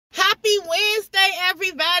Happy Wednesday,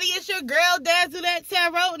 everybody. It's your girl, Dazzle That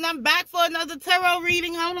Tarot, and I'm back for another tarot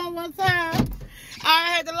reading. Hold on one time. I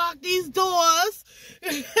had to lock these doors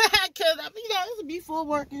because, it's before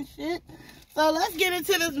work and shit. So let's get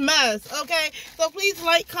into this mess, okay? So please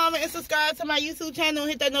like, comment, and subscribe to my YouTube channel and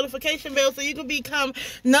hit that notification bell so you can become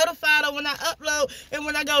notified of when I upload and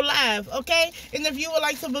when I go live, okay? And if you would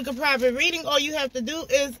like to book a private reading, all you have to do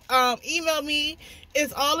is email me.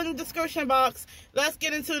 It's all in the description box. Let's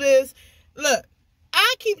get into this. Look,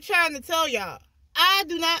 I keep trying to tell y'all, I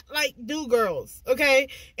do not like do girls, okay?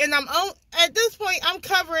 And at this point, I'm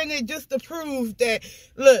covering it just to prove that,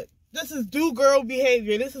 look, this is do girl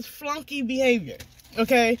behavior. This is flunky behavior,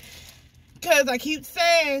 okay? Because I keep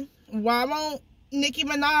saying, why won't Nicki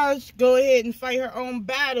Minaj go ahead and fight her own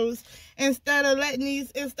battles instead of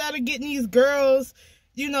getting these girls,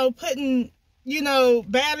 putting,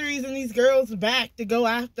 batteries in these girls' back to go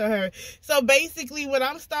after her. So basically what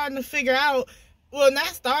I'm starting to figure out, well, not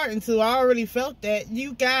starting to, I already felt that,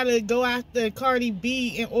 you gotta go after Cardi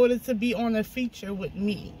B in order to be on a feature with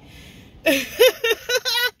me.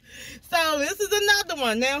 So this is another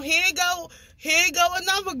one. Now here go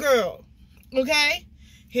another girl. Okay?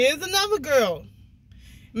 Here's another girl.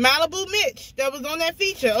 MALiiBU Mitch that was on that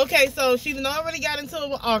feature. Okay, so she already got into it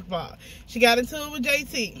with Akbar. She got into it with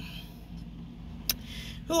JT.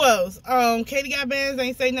 Who else? Katie Got Bands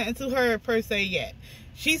ain't say nothing to her per se yet.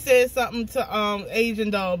 She said something to Asian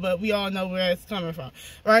Doll, but we all know where it's coming from,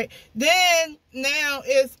 right? Then now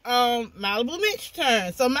it's MALiiBU Mitch's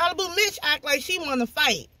turn. So MALiiBU Mitch act like she wanna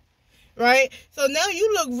fight. Right? So now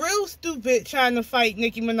you look real stupid trying to fight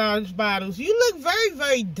Nicki Minaj battles. You look very,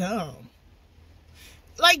 very dumb.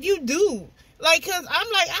 Like you do. Like, cause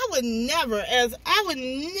I'm like, I would never as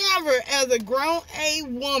a grown A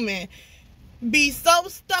woman be so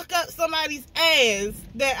stuck up somebody's ass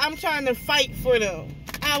that I'm trying to fight for them.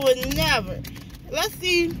 I would never. Let's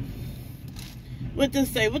see what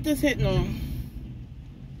this say. What this hitting on?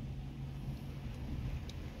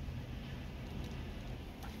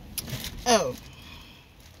 Oh,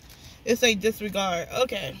 it's a disregard.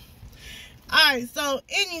 Okay. Alright, so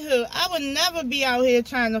anywho, I would never be out here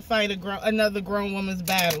trying to fight another grown woman's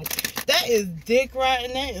battle. That is dick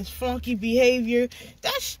riding. That is funky behavior.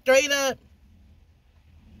 That's straight up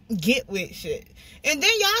get with shit. And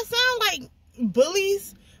then y'all sound like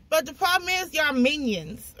bullies, but the problem is y'all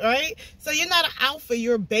minions, right? So you're not an alpha,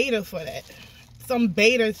 you're a beta for that. Some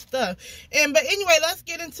beta stuff. But anyway, let's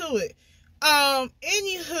get into it.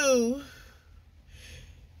 Anywho,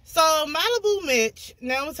 so MALiiBU Mitch,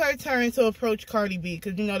 now it's her turn to approach Cardi B,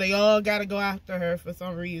 because, they all got to go after her for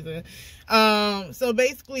some reason. So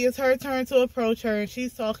basically, it's her turn to approach her, and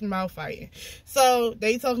she's talking about fighting. So,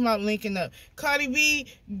 they talking about linking up. Cardi B,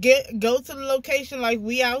 go to the location like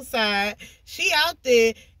we outside. She out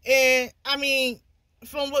there, and,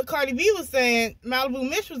 from what Cardi B was saying, MALiiBU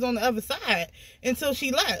Mitch was on the other side until she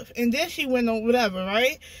left. And then she went on whatever,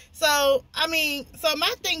 right? So, so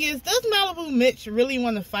my thing is, does MALiiBU Mitch really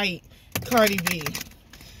want to fight Cardi B?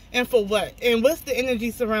 And for what? And what's the energy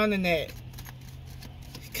surrounding that?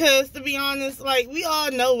 Because, to be honest, like, we all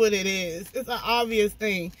know what it is. It's an obvious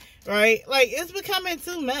thing, right? Like, it's becoming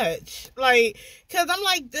too much. Like, because I'm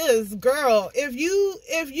like this, girl, if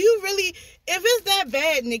it's that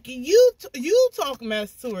bad, Nikki, you talk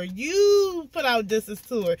mess to her. You put out disses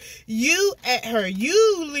to her. You at her.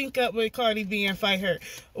 You link up with Cardi B and fight her.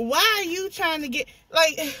 Why are you trying to get,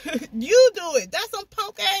 like, you do it. That's some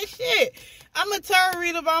punk ass shit. I'm a tarot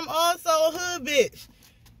reader, but I'm also a hood bitch.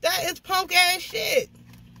 That is punk ass shit.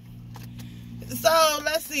 So,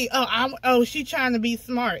 let's see. Oh, she trying to be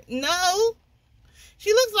smart. No.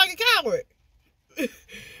 She looks like a coward.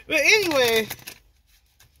 But anyway.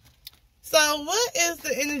 So, what is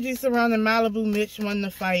the energy surrounding MALiiBU Mitch wanting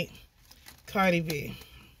to fight Cardi B?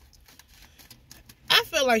 I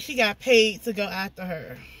feel like she got paid to go after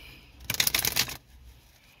her.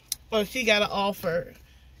 Or she got an offer.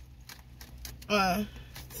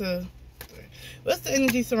 What's the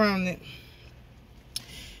energy surrounding it?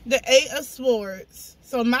 The Eight of Swords.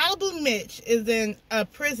 So MALiiBU Mitch is in a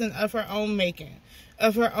prison of her own making,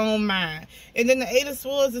 of her own mind. And then the Eight of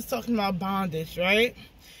Swords is talking about bondage, right?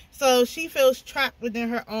 So she feels trapped within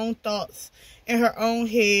her own thoughts, in her own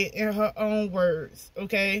head, in her own words,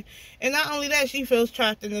 okay? And not only that, she feels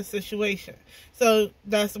trapped in this situation. So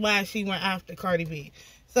that's why she went after Cardi B.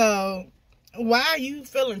 So why are you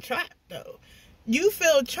feeling trapped, though? You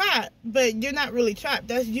feel trapped, but you're not really trapped.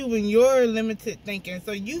 That's you and your limited thinking.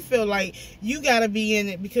 So you feel like you got to be in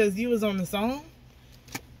it because you was on the song.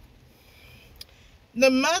 The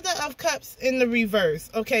Mother of Cups in the reverse.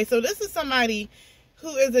 Okay, so this is somebody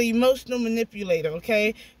who is an emotional manipulator,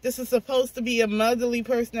 okay? This is supposed to be a motherly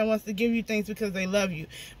person that wants to give you things because they love you.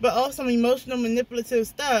 But also emotional manipulative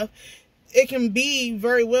stuff, it can be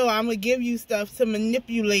very well, I'm going to give you stuff to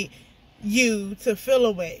manipulate you to feel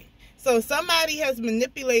away. So somebody has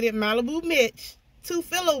manipulated MALiiBU Mitch to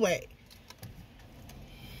feel away.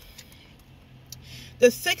 The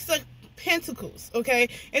Six of Pentacles, okay?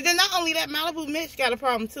 And then not only that, MALiiBU Mitch got a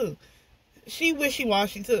problem too. She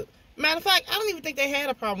wishy-washy too. Matter of fact, I don't even think they had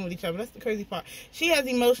a problem with each other. That's the crazy part. She has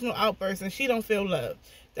emotional outbursts and she don't feel love.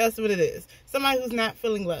 That's what it is. Somebody who's not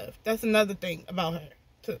feeling love. That's another thing about her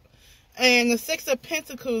too. And the Six of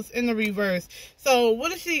Pentacles in the reverse. So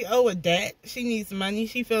what does she owe? A debt? She needs money.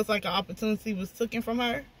 She feels like an opportunity was taken from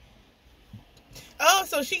her. Oh,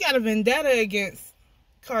 so she got a vendetta against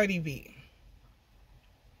Cardi B.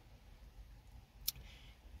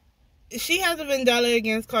 She has a vendetta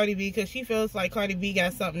against Cardi B because she feels like Cardi B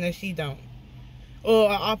got something that she don't. Or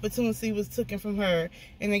an opportunity was taken from her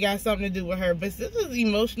and it got something to do with her. But this is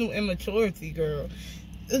emotional immaturity, girl.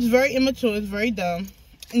 It's very immature. It's very dumb.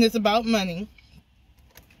 And it's about money.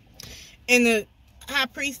 And the High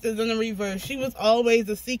Priestess in the reverse. She was always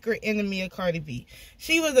a secret enemy of Cardi B.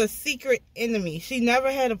 She was a secret enemy. She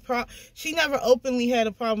never had a She never openly had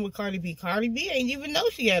a problem with Cardi B. Cardi B ain't even know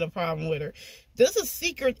she had a problem with her. This is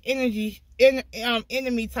secret enemy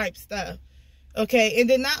type stuff. Okay, and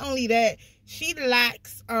then not only that, she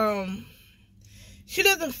lacks, she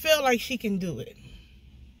doesn't feel like she can do it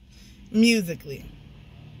musically.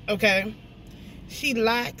 Okay, she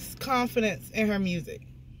lacks confidence in her music.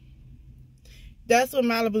 That's what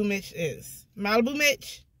MALiiBU Mitch is. MALiiBU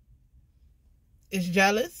Mitch is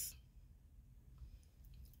jealous.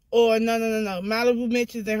 Or no. MALiiBU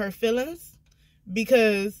Mitch is in her feelings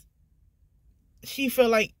because she feel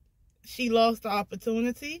like she lost the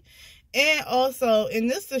opportunity. And also, in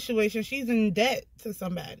this situation, she's in debt to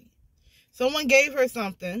somebody. Someone gave her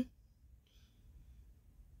something.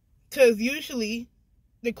 Because usually,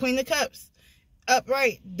 the Queen of Cups,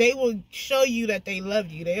 upright, they will show you that they love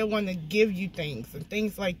you. They want to give you things and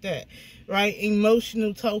things like that. Right?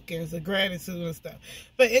 Emotional tokens of gratitude and stuff.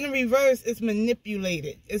 But in the reverse, it's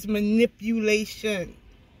manipulated. It's manipulation.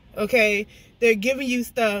 Okay? They're giving you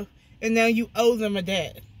stuff. And now you owe them a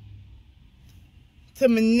debt to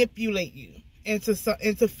manipulate you into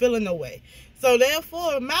feeling away. So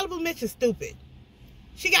therefore, MALiiBU Mitch is stupid.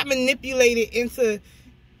 She got manipulated into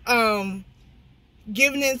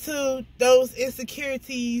giving into those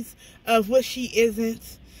insecurities of what she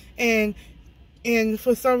isn't, and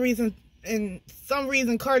for some reason,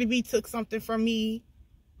 Cardi B took something from me.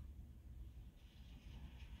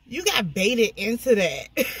 You got baited into that.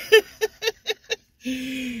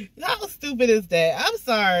 How stupid is that? I'm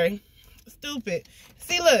sorry. Stupid.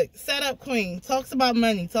 See, look, setup queen. Talks about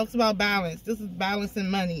money. Talks about balance. This is balancing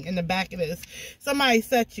money in the back of this. Somebody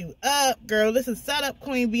set you up, girl. This is setup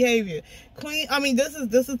queen behavior. Queen, I mean, this is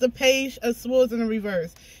the Page of Swords in the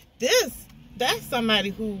reverse. That's somebody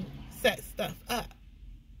who sets stuff up.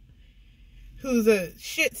 Who's a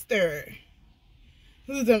shit stirrer.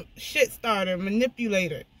 Who's a shit starter,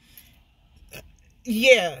 manipulator.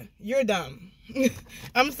 Yeah, you're dumb.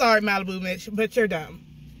 I'm sorry, MALiiBU Mitch, but you're dumb.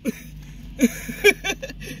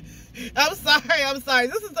 I'm sorry.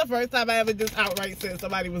 This is the first time I ever just outright said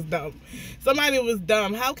somebody was dumb. Somebody was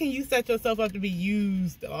dumb. How can you set yourself up to be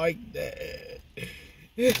used like that?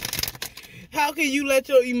 How can you let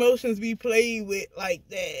your emotions be played with like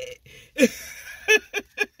that?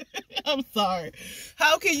 I'm sorry.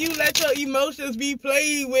 How can you let your emotions be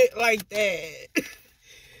played with like that?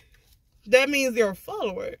 That means you're a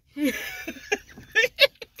follower. It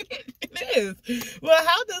is. Well,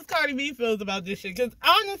 how does Cardi B feels about this shit? Because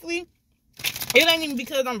honestly, it ain't even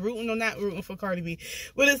because I'm rooting or not rooting for Cardi B.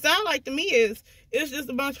 What it sounds like to me is, it's just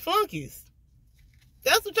a bunch of flunkies.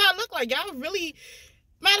 That's what y'all look like. Y'all really...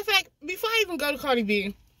 Matter of fact, before I even go to Cardi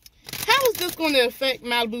B, how is this going to affect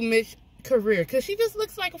MALiiBU Mitch's career? Because she just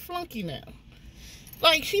looks like a flunky now.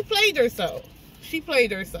 Like, she played herself. She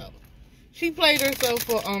played herself. She played herself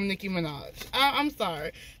for Nicki Minaj. I'm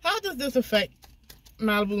sorry. How does this affect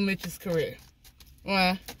MALiiBU Mitch's career?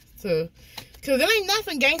 Well, because there ain't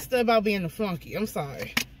nothing gangster about being a flunky. I'm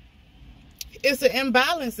sorry. It's an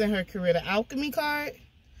imbalance in her career. The alchemy card.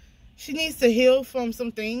 She needs to heal from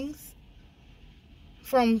some things.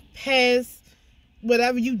 From past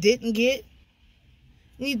whatever you didn't get.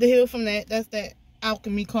 You need to heal from that. That's that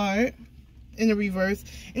alchemy card in the reverse.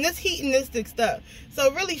 And this hedonistic stuff.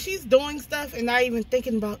 So really, she's doing stuff and not even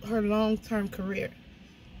thinking about her long-term career.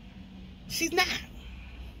 She's not.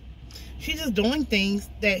 She's just doing things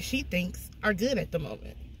that she thinks are good at the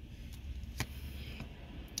moment.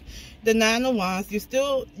 the Nine of Wands, you're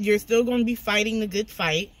still going to be fighting the good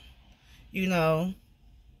fight, you know,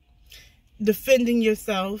 defending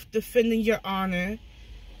yourself, defending your honor,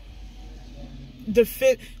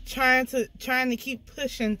 trying to keep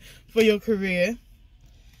pushing for your career.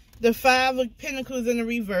 The Five of Pentacles in the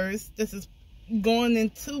reverse. This is going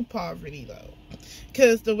into poverty though,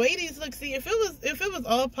 because the way these look, see, if it was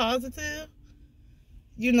all positive,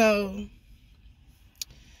 you know,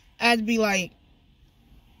 I'd be like,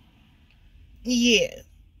 yeah,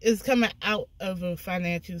 it's coming out of a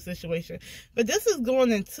financial situation. But this is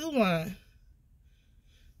going into one.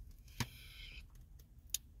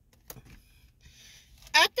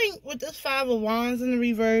 I think with this Five of Wands in the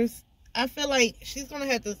reverse, I feel like she's going to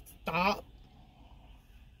have to stop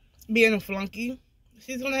being a flunky.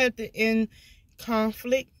 She's going to have to end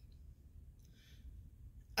conflict.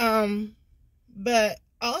 But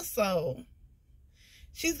also,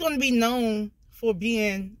 she's going to be known for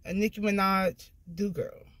being a Nicki Minaj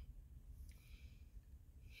do-girl.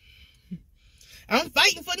 I'm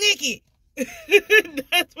fighting for Nicki.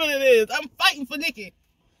 That's what it is. I'm fighting for Nicki.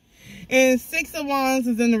 And Six of Wands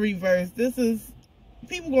is in the reverse. This is,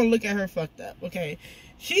 people going to look at her fucked up, okay?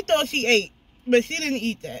 She thought she ate, but she didn't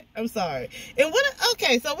eat that. I'm sorry. And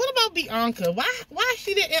okay, so what about Bianca? Why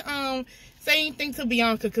she didn't say anything to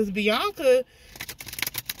Bianca? Because Bianca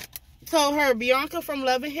told her, Bianca from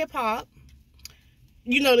Love and Hip Hop,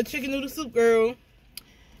 you know, the chicken noodle soup girl,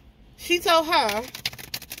 she told her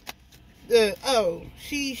that, oh,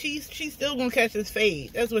 she's still gonna catch this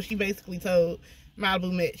fade. That's what she basically told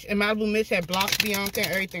MALiiBU Mitch. And MALiiBU Mitch had blocked Bianca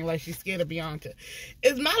and everything, like she's scared of Bianca.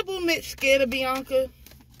 Is MALiiBU Mitch scared of Bianca?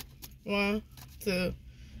 1, 2,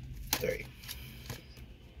 3.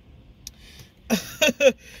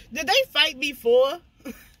 Did they fight before?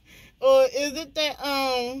 Or is it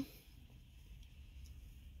that,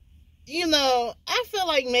 you know, I feel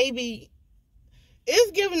like maybe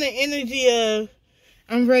it's giving the energy of,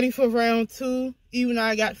 I'm ready for round 2, even though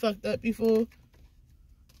I got fucked up before.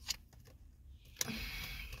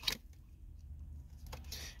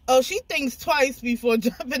 Oh, she thinks twice before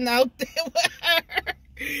jumping out there with her.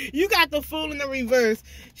 You got the Fool in the reverse.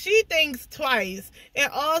 She thinks twice.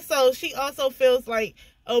 And also, she also feels like,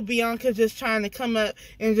 oh, Bianca just trying to come up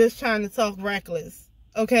and just trying to talk reckless.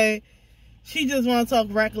 Okay? She just want to talk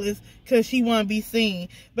reckless because she want to be seen.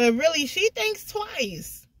 But really, she thinks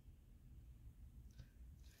twice.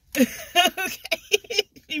 Okay?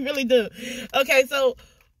 She really do. Okay, so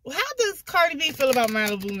how does Cardi B feel about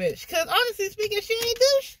MALiiBU Mitch? Because honestly speaking, she ain't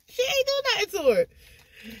do nothing to her.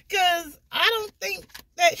 Because I don't think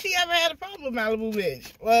that she ever had a problem with MALiiBU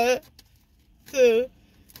Mitch. 1, 2,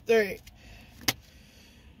 3.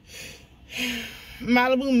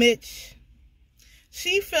 MALiiBU Mitch.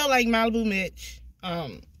 She feel like MALiiBU Mitch,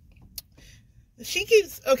 she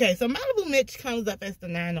keeps, okay, so MALiiBU Mitch comes up as the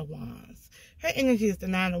Nine of Wands. Her energy is the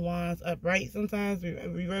Nine of Wands, upright sometimes,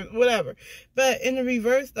 reverse, whatever. But in the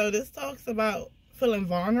reverse, though, this talks about feeling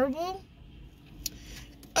vulnerable.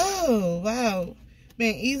 Oh, wow.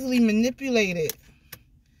 Being easily manipulated.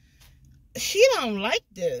 She don't like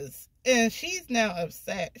this. And she's now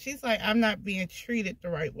upset. She's like, I'm not being treated the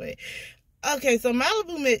right way. Okay, so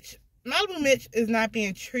MALiiBU Mitch is not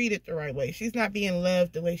being treated the right way. She's not being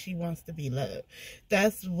loved the way she wants to be loved.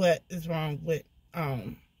 That's what is wrong with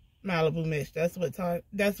MALiiBU Mitch. That's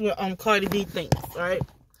what Cardi B thinks, right?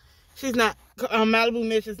 She's not, MALiiBU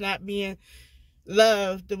Mitch is not being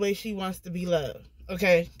loved the way she wants to be loved.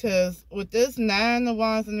 Okay, because with this Nine of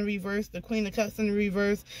Wands in the reverse, the Queen of Cups in the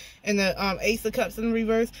reverse, and the Ace of Cups in the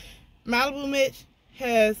reverse, MALiiBU Mitch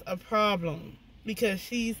has a problem because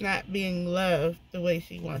she's not being loved the way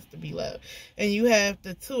she wants to be loved. And you have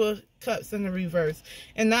the Two of Cups in the reverse.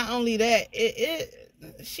 And not only that,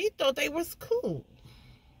 she thought they was cool.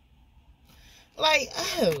 Like,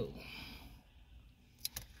 oh.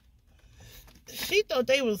 She thought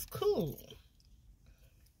they was cool.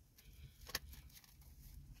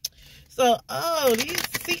 So, oh, these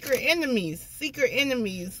secret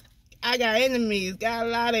enemies. I got enemies, got a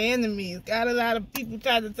lot of enemies, got a lot of people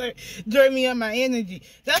trying to turn me up my energy.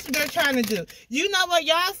 That's what they're trying to do. You know what?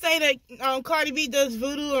 Y'all say that Cardi B does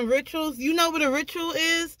voodoo and rituals. You know what a ritual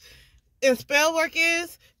is and spell work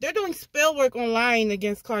is? They're doing spell work online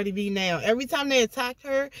against Cardi B now. Every time they attack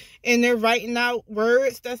her and they're writing out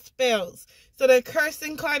words, that's spells. So they're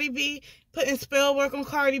cursing Cardi B, putting spell work on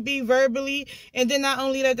Cardi B verbally, and then not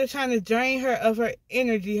only that, they're trying to drain her of her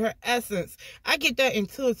energy, her essence. I get that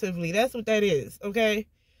intuitively. That's what that is, okay?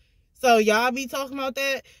 So y'all be talking about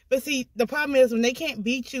that. But see, the problem is when they can't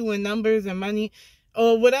beat you in numbers and money,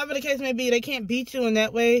 or whatever the case may be, they can't beat you in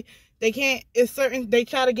that way. They can't, it's certain, they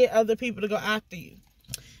try to get other people to go after you.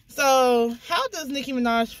 So, how does Nicki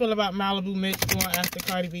Minaj feel about MALiiBU Mitch going after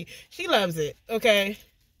Cardi B? She loves it, okay?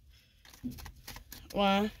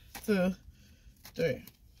 1, 2, 3.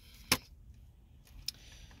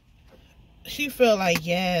 She feel like,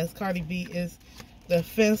 yes, Cardi B is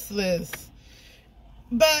defenseless.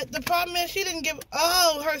 But the problem is she didn't give...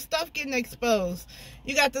 Oh, her stuff getting exposed.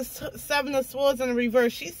 You got the 7 of Swords in the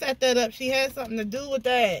reverse. She set that up. She had something to do with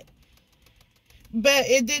that. But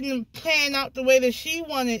it didn't pan out the way that she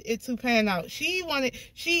wanted it to pan out.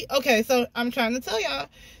 Okay, so I'm trying to tell y'all.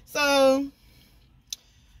 So,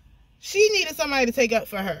 she needed somebody to take up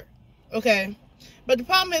for her. Okay? But the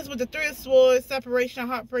problem is with the 3 of Swords, separation,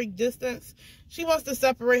 heartbreak, distance, she wants to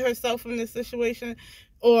separate herself from this situation.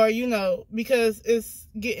 Or, you know, because it's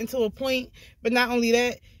getting to a point. But not only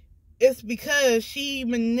that, it's because she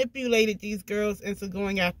manipulated these girls into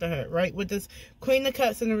going after her, right? With this Queen of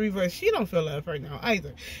Cups in the reverse. She don't feel love right now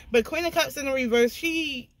either. But Queen of Cups in the reverse,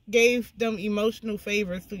 she gave them emotional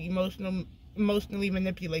favors to emotionally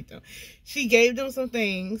manipulate them. She gave them some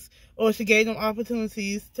things, or she gave them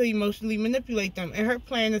opportunities to emotionally manipulate them. And her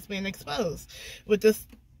plan is being exposed with this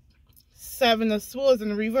 7 of Swords in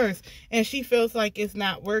the reverse. And she feels like it's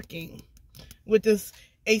not working with this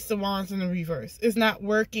Ace of Wands in the reverse. It's not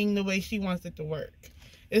working the way she wants it to work.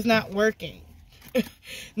 It's not working.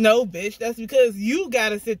 No, bitch. That's because you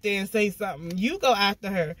gotta sit there and say something. You go after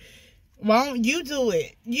her. Won't you do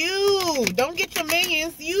it? You. Don't get your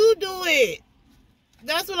minions. You do it.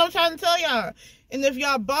 That's what I'm trying to tell y'all. And if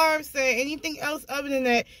y'all barbs say anything else other than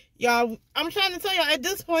that, y'all, I'm trying to tell y'all at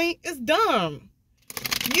this point, it's dumb.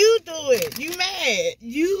 You do it. You mad.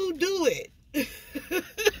 You do it.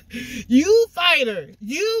 You fight her.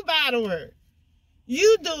 You battle her.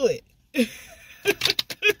 You do it.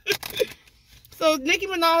 So, Nicki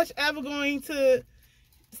Minaj ever going to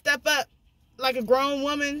step up like a grown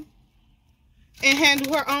woman and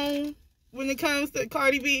handle her own when it comes to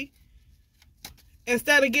Cardi B?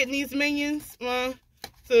 Instead of getting these minions? 1,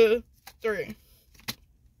 2, 3.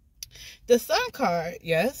 The Sun card,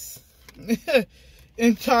 yes.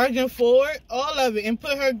 And charging forward, all of it, and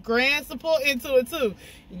put her grand support into it too.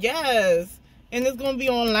 Yes. And it's going to be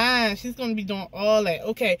online. She's going to be doing all that.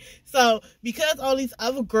 Okay. So, because all these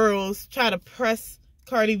other girls try to press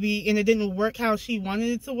Cardi B and it didn't work how she wanted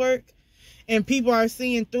it to work, and people are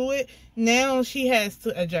seeing through it, now she has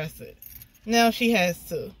to address it. Now she has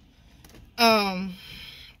to.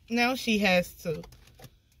 Now she has to.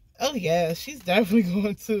 Oh, yeah. She's definitely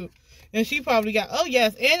going to. And she probably got, oh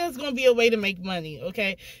yes, and it's going to be a way to make money,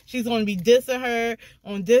 okay? She's going to be dissing her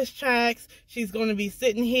on diss tracks. She's going to be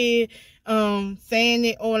sitting here saying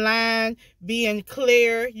it online, being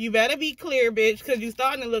clear. You better be clear, bitch, because you're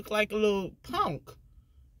starting to look like a little punk.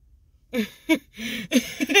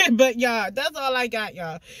 But, y'all, that's all I got,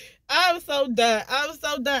 y'all. I'm so done. I'm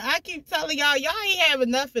so done. I keep telling y'all, y'all ain't have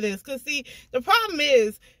enough of this. Because, see, the problem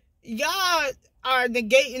is, y'all are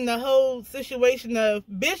negating the whole situation of,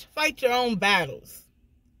 bitch, fight your own battles.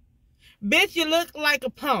 Bitch, you look like a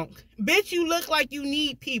punk. Bitch, you look like you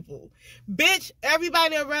need people. Bitch,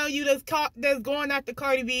 everybody around you that's going after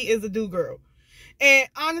Cardi B is a do-girl. And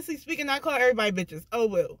honestly speaking, I call everybody bitches. Oh,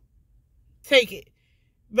 well. Take it.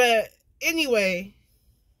 But anyway,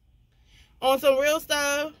 on some real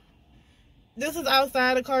stuff, this is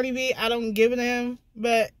outside of Cardi B. I don't give a damn.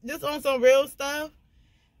 But this on some real stuff,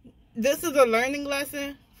 this is a learning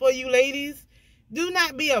lesson for you ladies. Do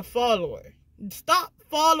not be a follower. Stop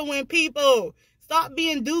following people. Stop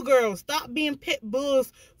being do-girls. Stop being pit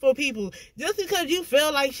bulls for people. Just because you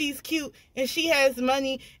feel like she's cute and she has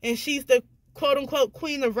money and she's the quote-unquote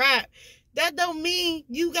queen of rap, that don't mean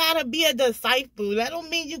you gotta be a disciple. That don't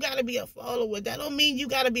mean you gotta be a follower. That don't mean you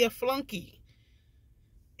gotta be a flunky.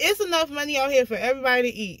 It's enough money out here for everybody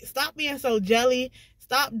to eat. Stop being so jelly.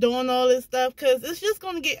 Stop doing all this stuff, because it's just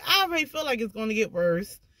going to get, I already feel like it's going to get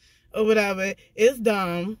worse or whatever. It's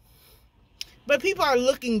dumb. But people are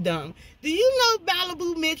looking dumb. Do you know,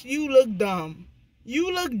 MALiiBU Mitch, you look dumb.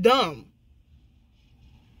 You look dumb.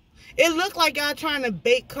 It looked like y'all trying to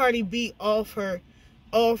bait Cardi B off her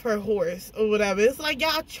horse or whatever. It's like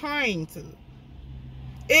y'all trying to.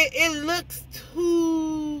 It looks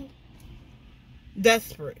too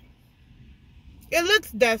desperate. It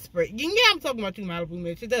looks desperate. Yeah, I'm talking about you, MALiiBU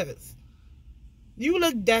Mitch. It does. You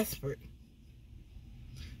look desperate.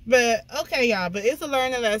 But, okay, y'all. But it's a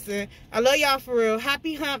learning lesson. I love y'all for real.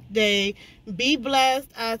 Happy hump day. Be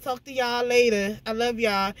blessed. I'll talk to y'all later. I love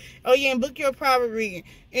y'all. Oh, yeah, and book your private reading.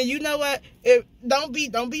 And you know what? Don't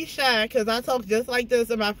be shy, because I talk just like this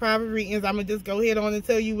in my private readings. I'm going to just go ahead on and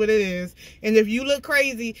tell you what it is. And if you look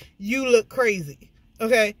crazy, you look crazy.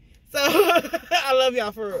 Okay? So, I love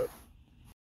y'all for real.